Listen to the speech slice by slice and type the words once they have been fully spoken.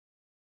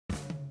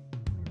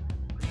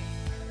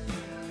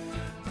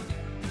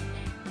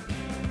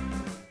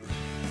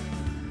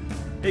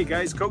Hey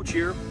guys, Coach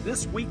here.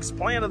 This week's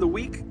plant of the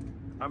week,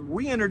 I'm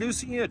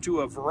reintroducing you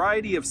to a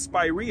variety of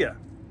Spiraea,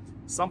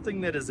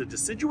 something that is a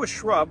deciduous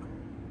shrub,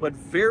 but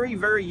very,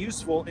 very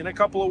useful in a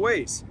couple of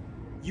ways.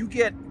 You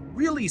get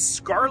really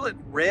scarlet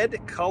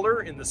red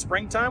color in the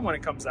springtime when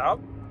it comes out.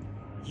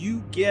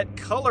 You get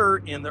color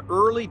in the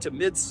early to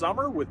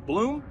midsummer with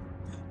bloom.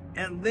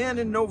 And then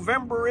in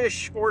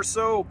November-ish or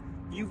so,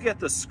 you get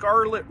the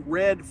scarlet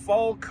red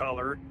fall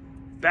color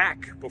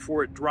back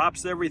before it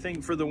drops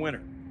everything for the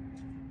winter.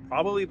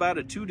 Probably about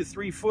a 2 to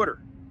 3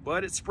 footer,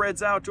 but it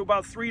spreads out to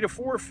about 3 to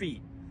 4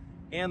 feet.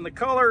 And the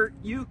color,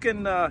 you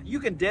can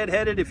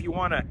deadhead it if you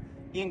want to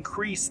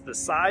increase the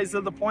size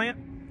of the plant.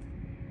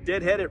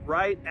 Deadhead it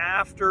right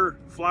after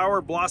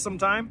flower blossom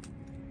time.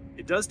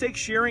 It does take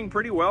shearing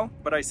pretty well,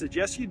 but I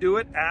suggest you do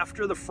it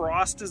after the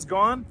frost is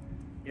gone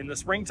in the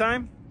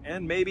springtime.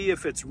 And maybe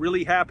if it's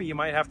really happy, you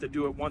might have to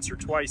do it once or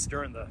twice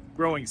during the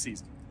growing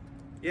season.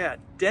 Yeah,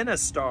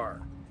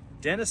 Denistar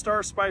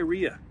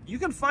Spiraea. You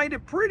can find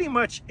it pretty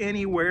much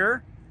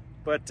anywhere,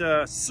 but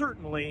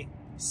certainly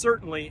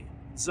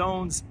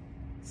zones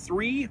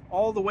 3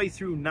 all the way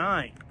through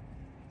 9.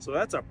 So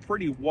that's a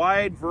pretty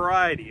wide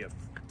variety of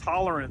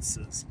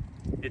tolerances.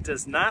 It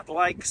does not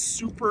like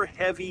super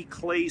heavy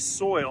clay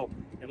soil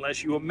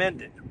unless you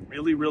amend it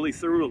really, really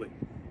thoroughly.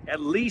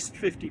 At least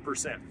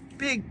 50%.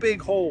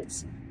 Big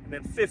holes, and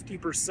then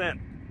 50%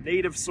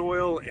 native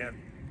soil and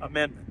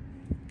amendment.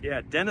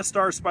 Yeah,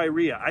 Denistar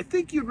Spiraea. I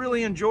think you'd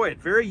really enjoy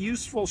it. Very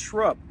useful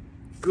shrub.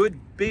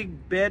 Good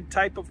big bed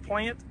type of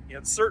plant,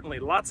 and certainly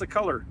lots of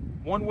color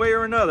one way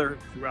or another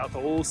throughout the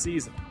whole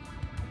season.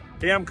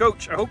 Hey, I'm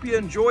Coach. I hope you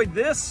enjoyed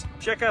this.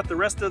 Check out the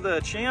rest of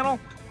the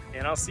channel,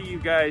 and I'll see you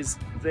guys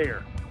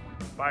there.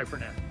 Bye for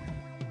now.